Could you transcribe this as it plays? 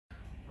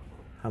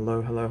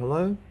Hello, hello,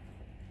 hello.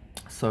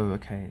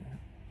 Okay,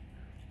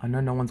 I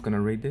know no one's going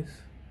to read this,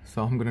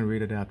 so I'm going to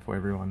read it out for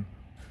everyone.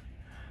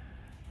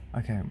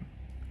 Okay,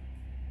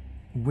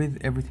 with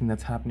everything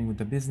that's happening with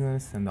the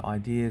business and the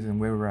ideas and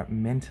where we're at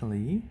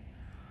mentally,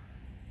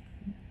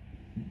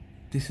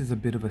 this is a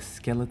bit of a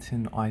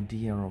skeleton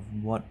idea of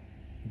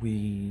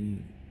the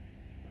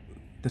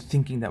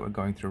thinking that we're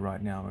going through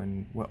right now,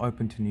 and we're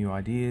open to new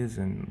ideas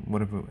and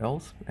whatever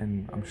else,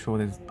 and I'm sure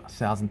there's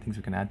 1,000 things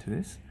we can add to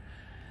this,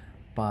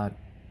 but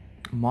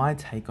my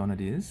take on it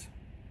is,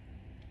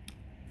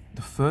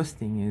 the first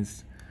thing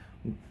is,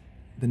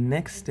 the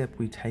next step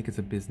we take as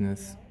a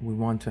business, we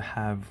want to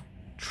have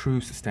true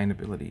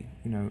sustainability.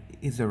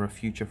 Is there a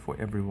future for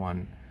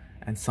everyone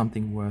and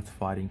something worth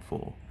fighting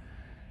for?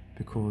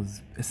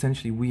 Because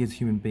essentially we as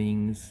human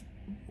beings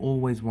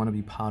always want to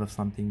be part of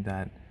something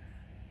that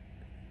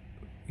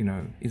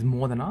is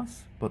more than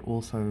us, but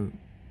also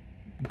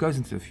goes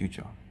into the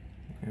future.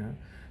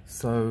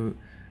 So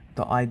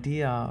the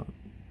idea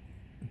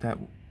that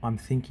I'm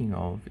thinking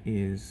of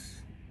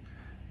is,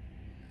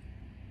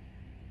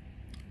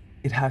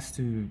 it has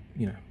to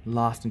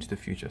last into the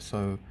future.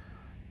 So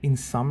in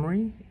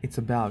summary, it's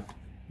about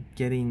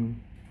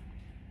getting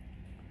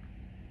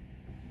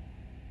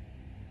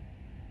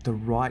the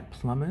right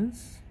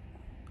plumbers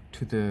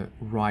to the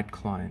right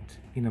client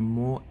in a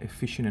more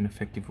efficient and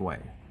effective way.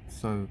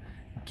 So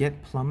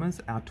get plumbers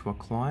out to a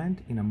client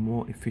in a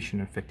more efficient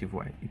and effective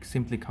way. It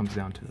simply comes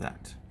down to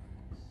that.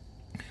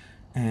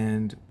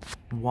 And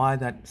why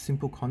that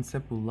simple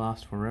concept will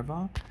last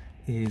forever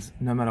is,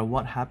 no matter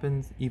what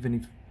happens, even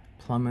if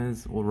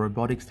plumbers or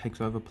robotics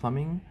takes over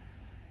plumbing,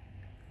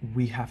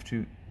 we have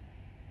to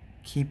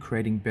keep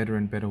creating better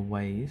and better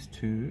ways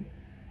to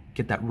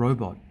get that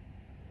robot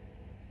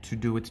to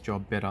do its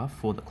job better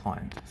for the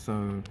client.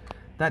 So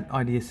that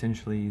idea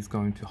essentially is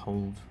going to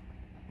hold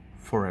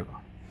forever.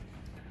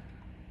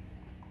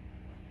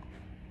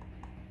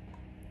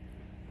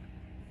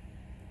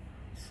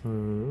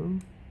 So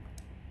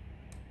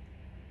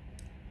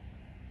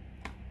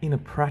in a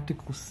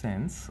practical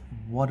sense,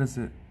 what does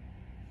it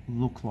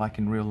look like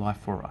in real life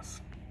for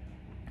us?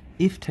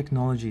 If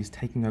technology is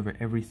taking over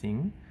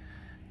everything,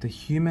 the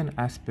human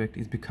aspect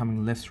is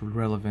becoming less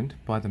relevant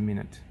by the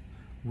minute.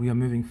 We are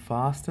moving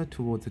faster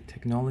towards a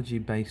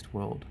technology-based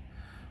world.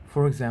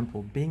 For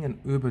example, being an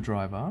Uber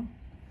driver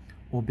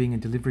or being a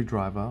delivery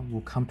driver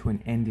will come to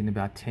an end in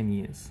about 10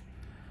 years,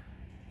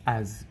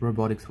 as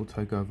robotics will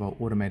take over,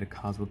 automated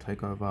cars will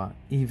take over,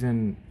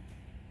 even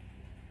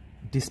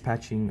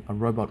dispatching, a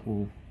robot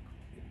will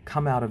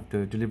come out of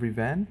the delivery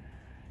van,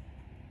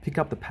 pick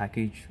up the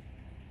package,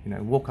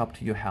 walk up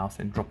to your house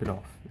and drop it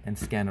off and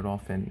scan it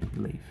off and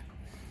leave.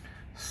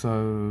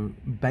 So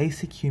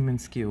basic human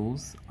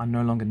skills are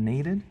no longer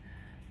needed,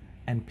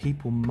 and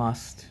people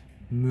must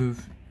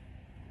move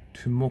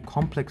to more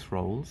complex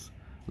roles,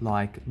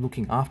 like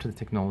looking after the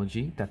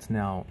technology that's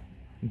now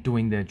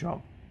doing their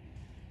job.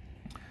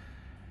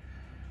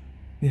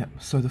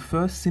 So the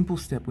first simple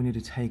step we need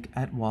to take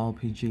at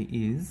YLPG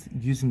is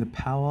using the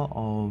power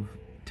of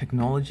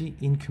technology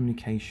in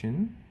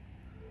communication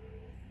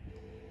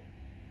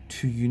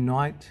to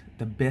unite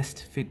the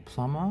best fit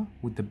plumber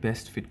with the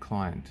best fit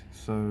client.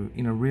 So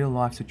in a real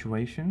life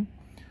situation,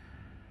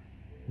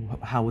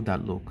 how would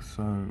that look?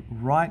 So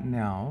right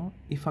now,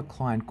 if a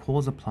client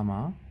calls a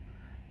plumber,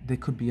 there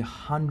could be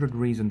 100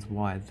 reasons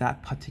why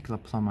that particular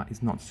plumber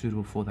is not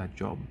suitable for that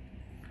job.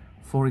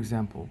 For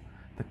example,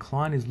 the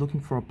client is looking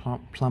for a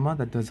plumber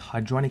that does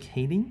hydronic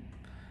heating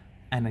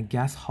and a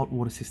gas hot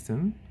water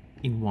system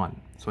in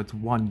one. So it's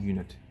one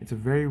unit. It's a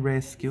very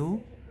rare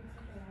skill.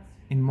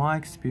 In my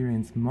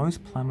experience,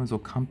 most plumbers or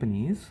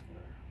companies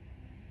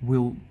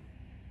will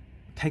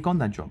take on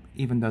that job,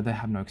 even though they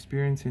have no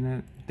experience in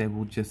it. They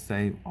will just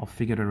say, I'll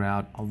figure it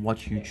out, I'll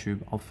watch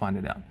YouTube, I'll find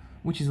it out,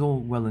 which is all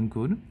well and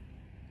good.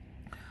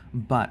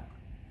 But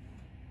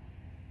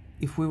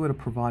if we were to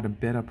provide a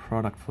better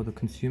product for the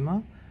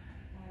consumer,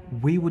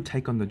 we would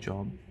take on the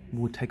job, we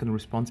would take on the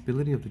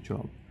responsibility of the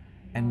job,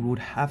 and we would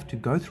have to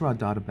go through our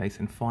database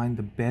and find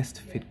the best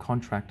fit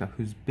contractor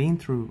who's been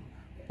through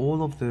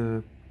all of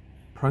the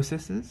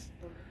processes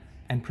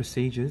and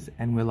procedures,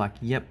 and we're like,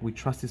 yep, we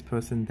trust this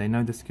person, they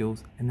know the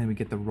skills, and then we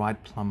get the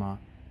right plumber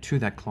to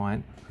that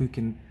client who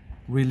can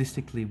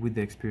realistically, with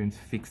their experience,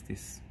 fix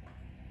this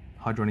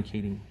hydronic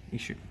heating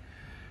issue.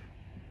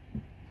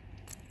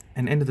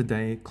 And end of the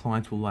day,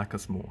 clients will like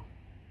us more,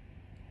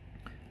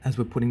 as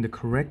we're putting the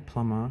correct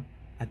plumber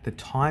at the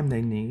time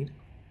they need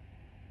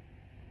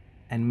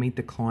and meet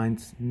the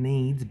client's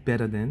needs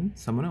better than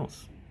someone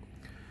else.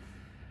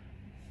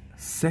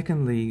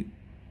 Secondly,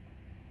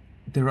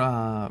 there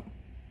are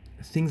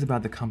things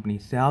about the company,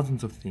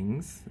 thousands of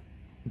things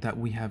that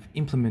we have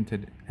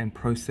implemented, and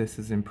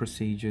processes and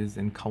procedures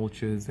and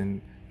cultures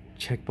and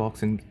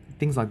checkbox and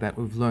things like that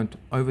we've learned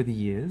over the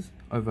years,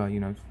 over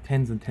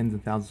tens and tens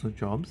of thousands of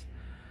jobs,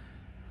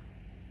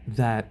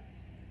 that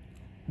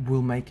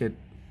will make it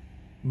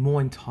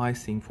more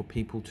enticing for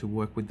people to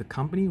work with the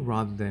company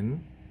rather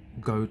than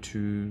go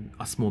to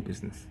a small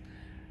business.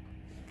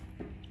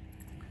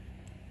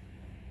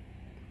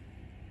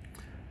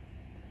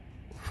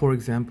 For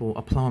example,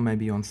 a plumber may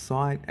be on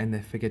site and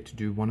they forget to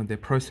do one of their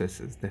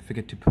processes. They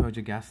forget to purge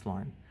a gas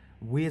line.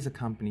 We as a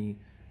company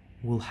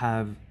will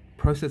have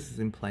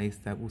processes in place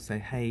that will say,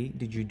 hey,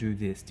 did you do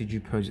this? Did you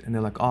purge it? And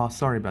they're like, oh,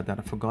 sorry about that,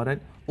 I forgot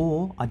it.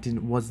 Or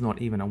was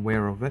not even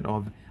aware of it,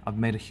 or I've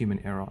made a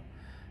human error.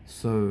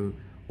 So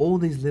all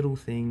these little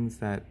things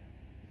that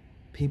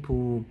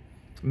people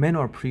may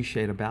not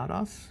appreciate about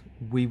us,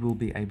 we will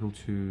be able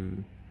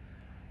to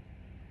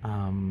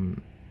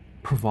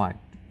provide,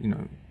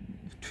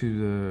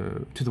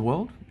 to the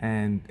world.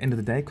 And end of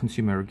the day,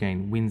 consumer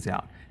again wins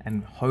out,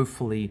 and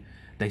hopefully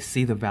they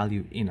see the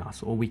value in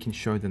us, or we can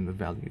show them the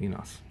value in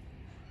us.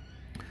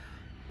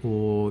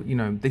 Or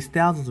there's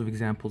thousands of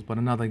examples, but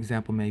another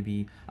example may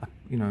be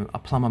a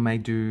plumber may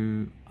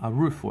do a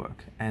roof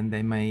work, and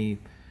they may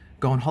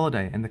go on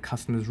holiday and the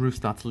customer's roof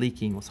starts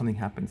leaking or something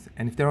happens,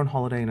 and if they're on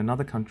holiday in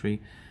another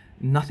country,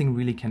 nothing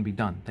really can be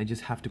done. They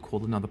just have to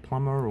call another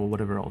plumber or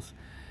whatever else.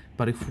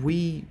 But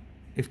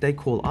if they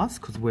call us,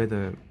 because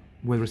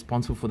we're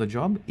responsible for the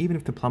job, even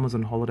if the plumber's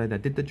on holiday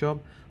that did the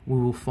job, we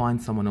will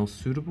find someone else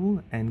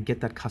suitable and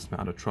get that customer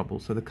out of trouble.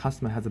 So the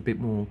customer has a bit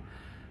more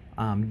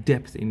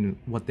depth in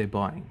what they're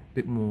buying, a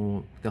bit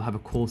more. They'll have a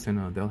call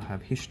center, they'll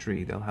have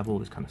history, they'll have all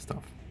this kind of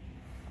stuff.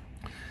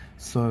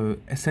 So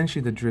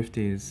essentially the drift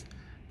is,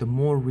 the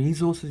more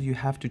resources you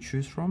have to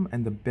choose from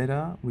and the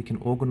better we can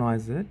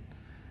organize it,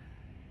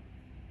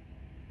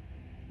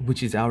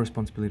 which is our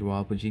responsibility to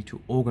RPG,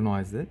 to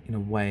organize it in a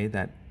way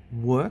that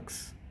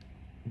works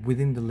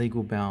within the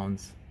legal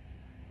bounds,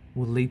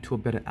 will lead to a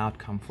better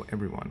outcome for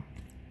everyone.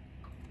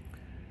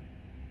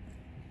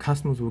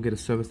 Customers will get a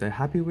service they're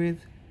happy with.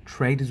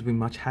 Traders will be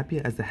much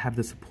happier as they have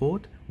the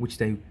support, which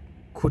they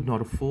could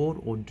not afford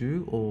or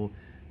do or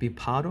be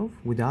part of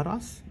without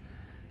us.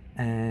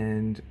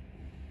 And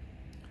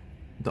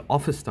the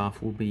office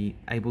staff will be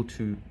able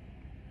to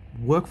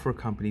work for a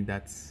company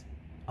that's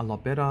a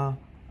lot better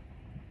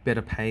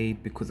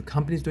paid, because the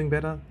company's doing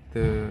better,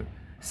 the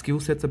skill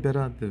sets are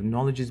better, the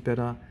knowledge is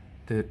better,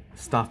 the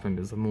staff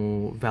members are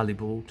more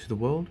valuable to the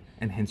world,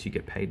 and hence you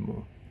get paid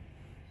more.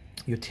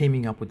 You're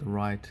teaming up with the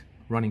right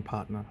running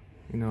partner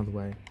in another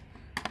way.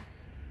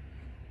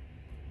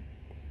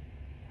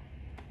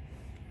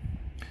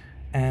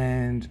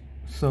 And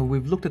so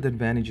we've looked at the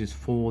advantages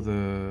for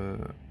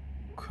the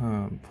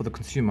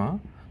consumer,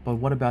 but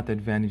what about the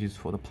advantages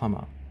for the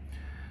plumber?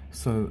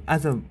 So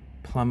as a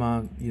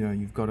plumber,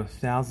 you've got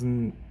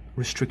 1,000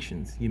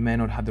 restrictions. You may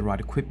not have the right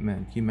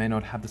equipment, you may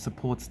not have the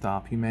support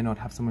staff, you may not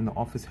have someone in the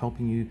office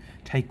helping you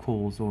take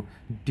calls or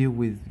deal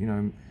with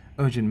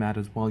urgent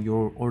matters while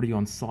you're already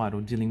on site, or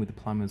dealing with the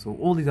plumbers, or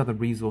all these other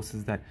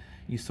resources that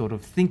you sort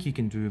of think you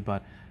can do,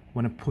 but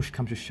when a push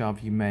comes to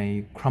shove, you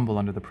may crumble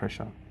under the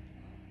pressure.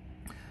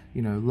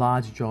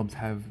 Large jobs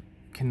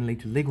can lead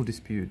to legal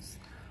disputes.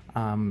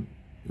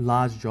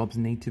 Large jobs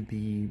need to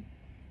be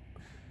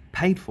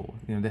paid for.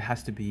 There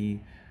has to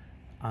be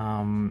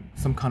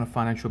some kind of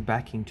financial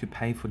backing to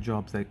pay for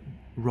jobs that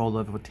roll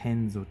over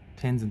tens and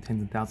tens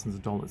of thousands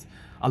of dollars.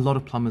 A lot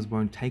of plumbers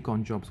won't take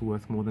on jobs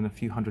worth more than a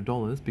few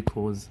 $100s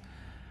because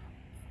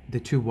they're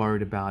too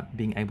worried about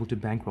being able to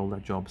bankroll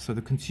that job. So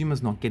the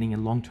consumer's not getting a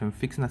long-term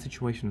fix in that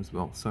situation as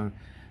well. So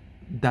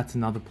that's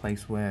another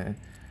place where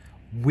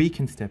we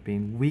can step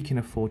in, we can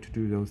afford to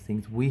do those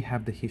things. We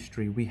have the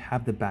history, we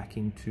have the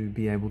backing to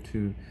be able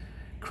to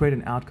create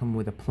an outcome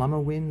where the plumber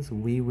wins,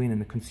 we win,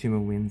 and the consumer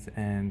wins,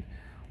 and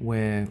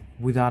where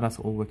without us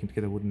all working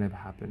together would never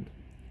happen.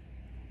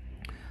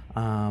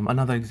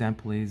 Another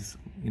example is,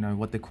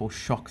 what they call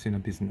shocks in a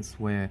business,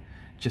 where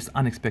just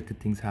unexpected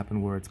things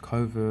happen, where it's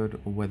COVID,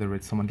 or whether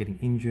it's someone getting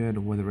injured,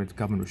 or whether it's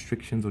government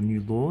restrictions or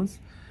new laws.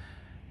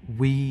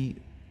 We,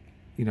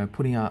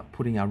 putting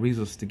our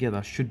resources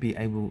together should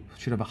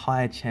have a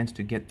higher chance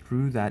to get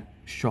through that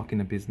shock in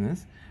a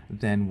business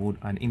than would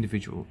an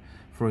individual.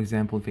 For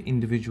example, if an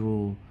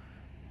individual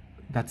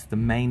that's the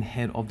main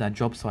head of that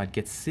job site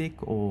gets sick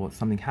or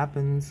something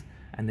happens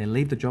and they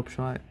leave the job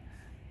site,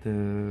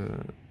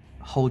 the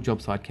whole job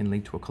site can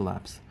lead to a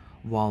collapse.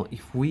 While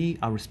if we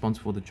are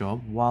responsible for the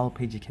job, while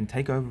PG can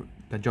take over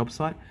the job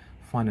site,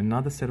 find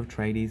another set of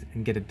tradies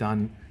and get it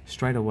done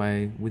straight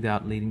away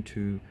without leading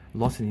to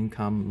loss in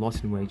income,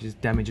 loss in wages,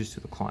 damages to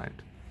the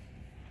client.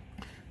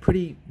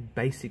 Pretty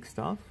basic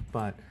stuff,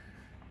 but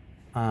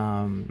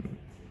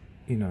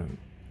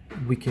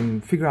we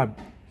can figure out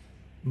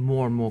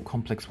more and more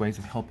complex ways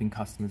of helping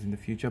customers in the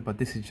future, but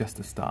this is just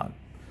a start.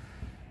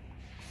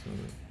 So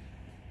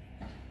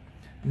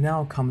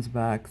now it comes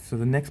back. So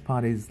the next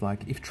part is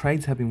like, if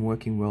trades have been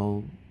working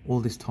well all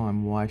this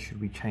time, why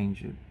should we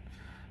change it?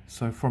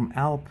 So from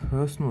our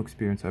personal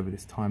experience over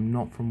this time,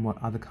 not from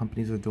what other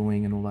companies are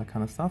doing and all that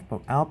kind of stuff,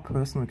 but our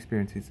personal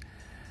experience is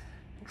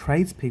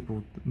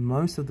tradespeople,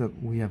 most of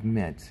that we have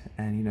met,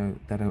 and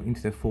that are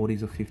into their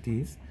 40s or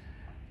 50s,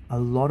 a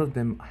lot of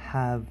them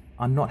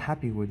are not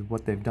happy with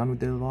what they've done with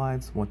their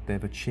lives, what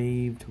they've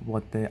achieved,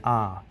 what they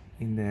are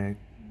in their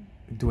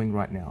doing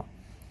right now.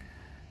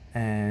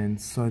 And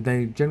so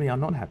they generally are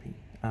not happy.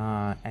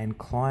 And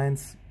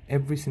clients,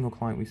 every single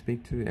client we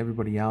speak to,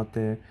 everybody out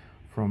there,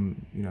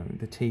 from, you know,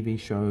 the TV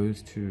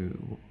shows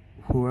to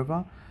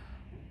whoever,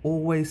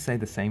 always say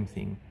the same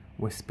thing.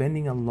 We're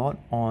spending a lot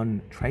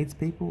on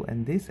tradespeople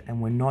and this,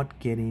 and we're not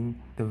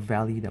getting the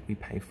value that we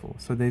pay for.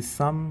 So there's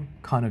some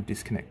kind of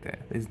disconnect there.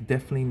 There's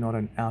definitely not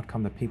an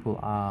outcome that people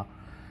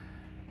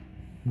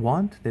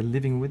want. They're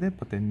living with it,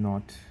 but they're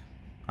not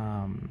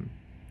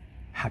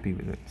happy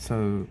with it.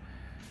 So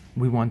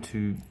we want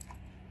to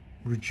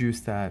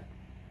reduce that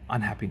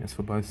unhappiness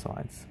for both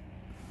sides.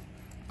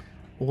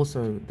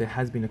 Also, there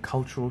has been a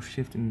cultural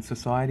shift in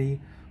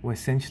society where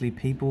essentially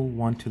people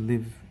want to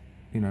live,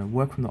 you know,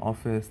 work from the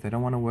office. They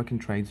don't want to work in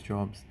trades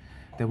jobs.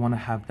 They want to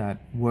have that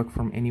work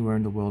from anywhere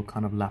in the world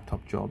kind of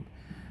laptop job.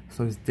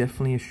 So there's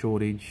definitely a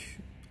shortage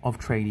of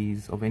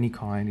tradies of any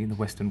kind in the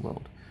Western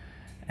world.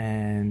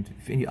 And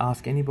if you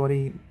ask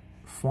anybody,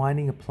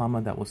 finding a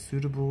plumber that was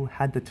suitable,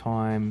 had the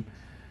time,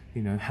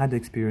 you know, had the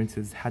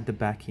experiences, had the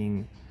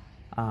backing,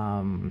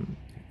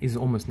 is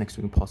almost next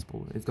to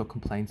impossible. It's got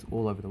complaints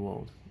all over the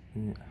world.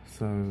 Yeah.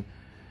 So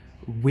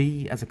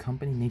we as a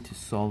company need to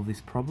solve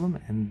this problem,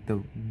 and the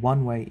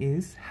one way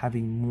is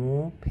having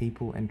more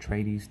people and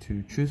tradies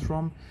to choose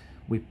from.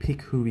 We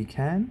pick who we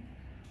can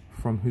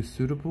from who's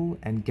suitable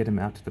and get them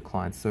out to the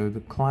client. So the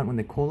client, when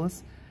they call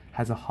us,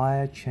 has a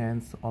higher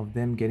chance of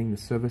them getting the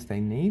service they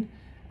need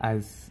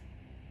as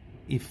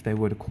if they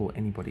were to call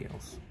anybody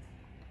else.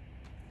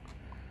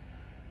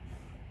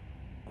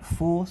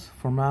 Fourth,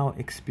 from our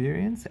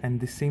experience, and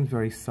this seems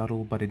very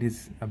subtle, but it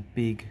is a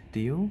big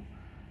deal,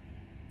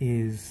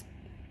 is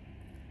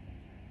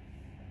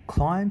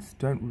clients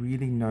don't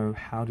really know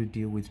how to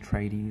deal with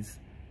tradies,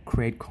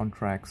 create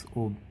contracts,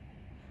 or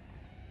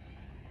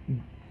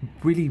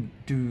really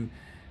do.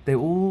 They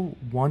all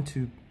want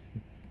to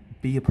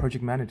be a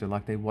project manager,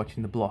 like they're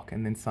watching The Block,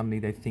 and then suddenly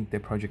they think they're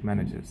project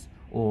managers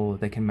or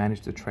they can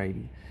manage the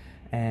tradie.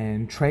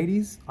 And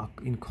tradies are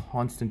in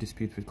constant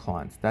disputes with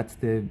clients. That's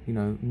their, you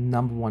know,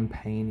 number one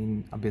pain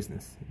in a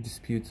business.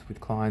 Disputes with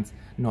clients,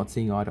 not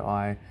seeing eye to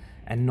eye,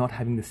 and not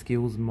having the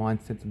skills,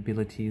 mindsets,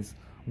 abilities,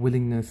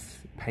 willingness,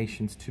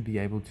 patience to be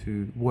able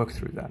to work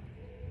through that.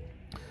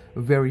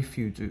 Very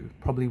few do,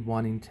 probably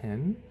 1 in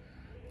 10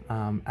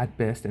 at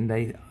best, and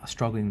they are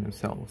struggling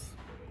themselves.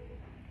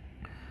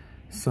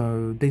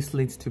 So this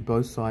leads to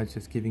both sides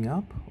just giving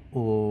up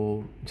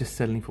or just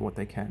settling for what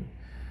they can.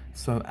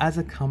 So as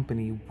a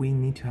company, we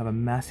need to have a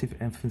massive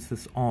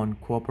emphasis on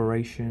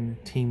cooperation,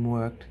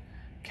 teamwork,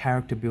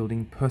 character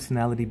building,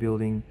 personality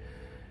building,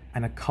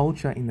 and a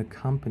culture in the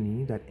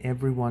company that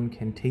everyone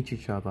can teach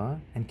each other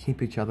and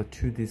keep each other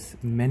to this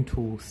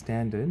mental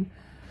standard,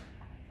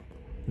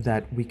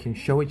 that we can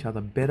show each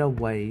other better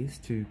ways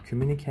to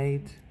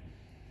communicate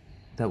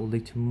that will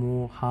lead to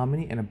more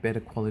harmony and a better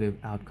quality of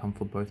outcome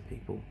for both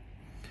people.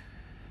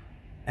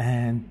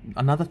 And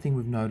another thing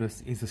we've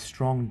noticed is a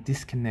strong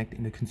disconnect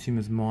in the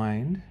consumer's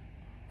mind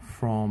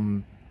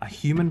from a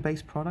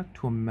human-based product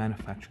to a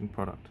manufacturing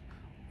product.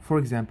 For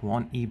example,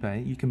 on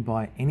eBay, you can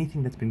buy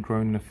anything that's been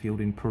grown in a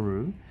field in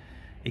Peru.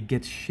 It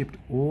gets shipped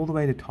all the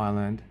way to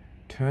Thailand,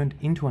 turned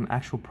into an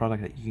actual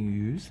product that you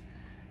use,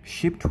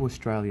 shipped to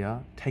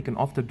Australia, taken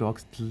off the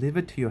docks,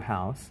 delivered to your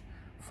house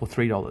for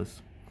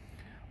 $3.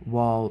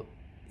 While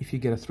if you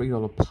get a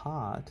 $3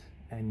 part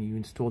and you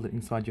install it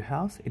inside your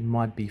house, it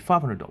might be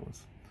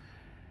 $500,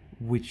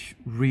 which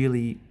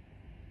really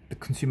the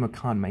consumer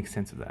can't make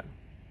sense of that.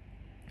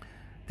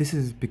 This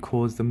is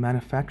because the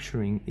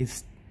manufacturing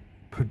is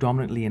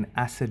predominantly an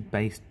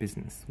asset-based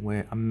business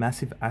where a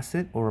massive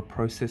asset or a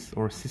process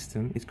or a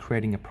system is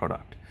creating a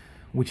product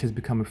which has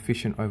become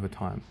efficient over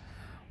time,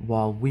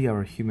 while we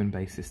are a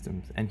human-based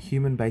systems, and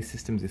human-based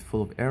systems is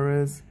full of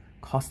errors,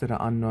 costs that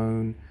are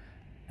unknown,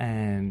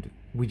 and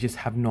we just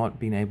have not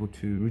been able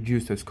to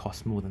reduce those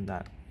costs more than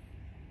that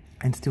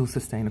and still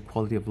sustain a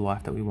quality of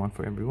life that we want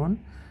for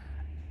everyone.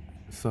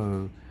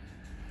 So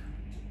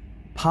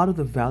part of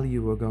the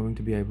value we're going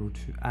to be able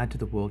to add to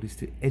the world is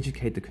to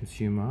educate the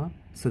consumer,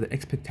 so the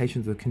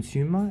expectations of the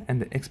consumer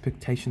and the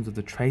expectations of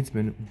the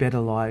tradesman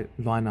better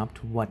line up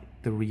to what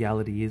the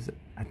reality is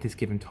at this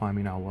given time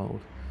in our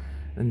world.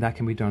 And that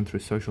can be done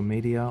through social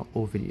media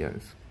or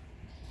videos.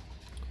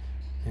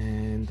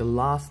 And the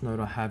last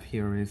note I have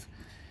here is,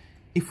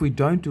 if we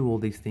don't do all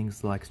these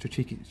things like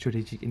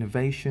strategic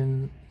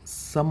innovation,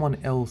 someone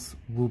else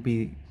will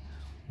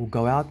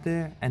go out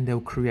there and they'll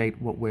create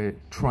what we're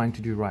trying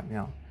to do right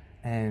now.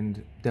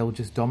 And they'll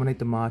just dominate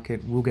the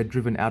market. We'll get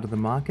driven out of the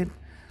market.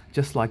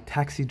 Just like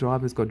taxi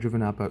drivers got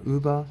driven out by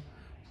Uber,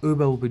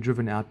 Uber will be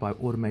driven out by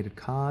automated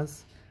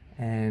cars.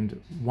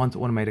 And once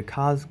automated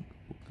cars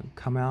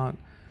come out,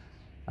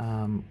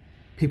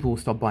 people will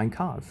stop buying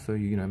cars. So,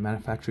 you know,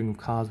 manufacturing of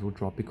cars will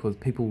drop because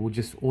people will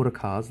just order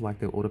cars like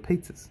they order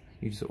pizzas.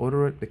 You just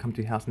order it, they come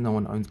to your house, no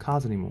one owns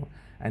cars anymore.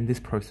 And this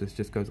process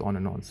just goes on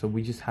and on. So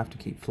we just have to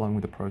keep flowing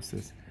with the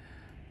process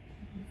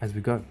as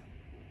we go.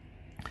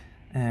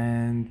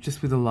 And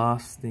just with the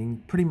last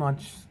thing, pretty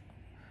much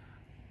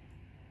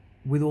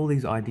with all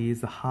these ideas,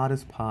 the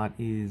hardest part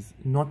is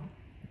not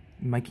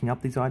making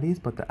up these ideas,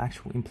 but the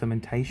actual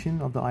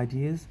implementation of the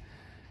ideas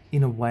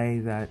in a way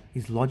that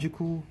is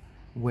logical,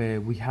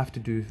 where we have to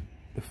do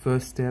the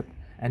first step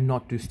and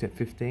not do step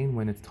 15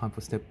 when it's time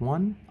for step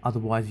 1.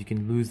 Otherwise, you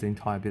can lose the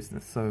entire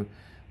business. So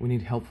we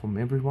need help from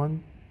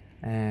everyone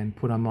and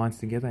put our minds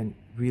together and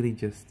really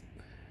just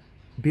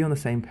be on the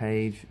same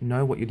page,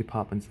 know what your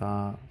departments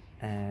are,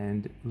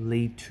 and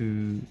lead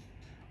to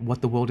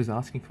what the world is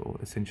asking for,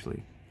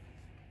 essentially.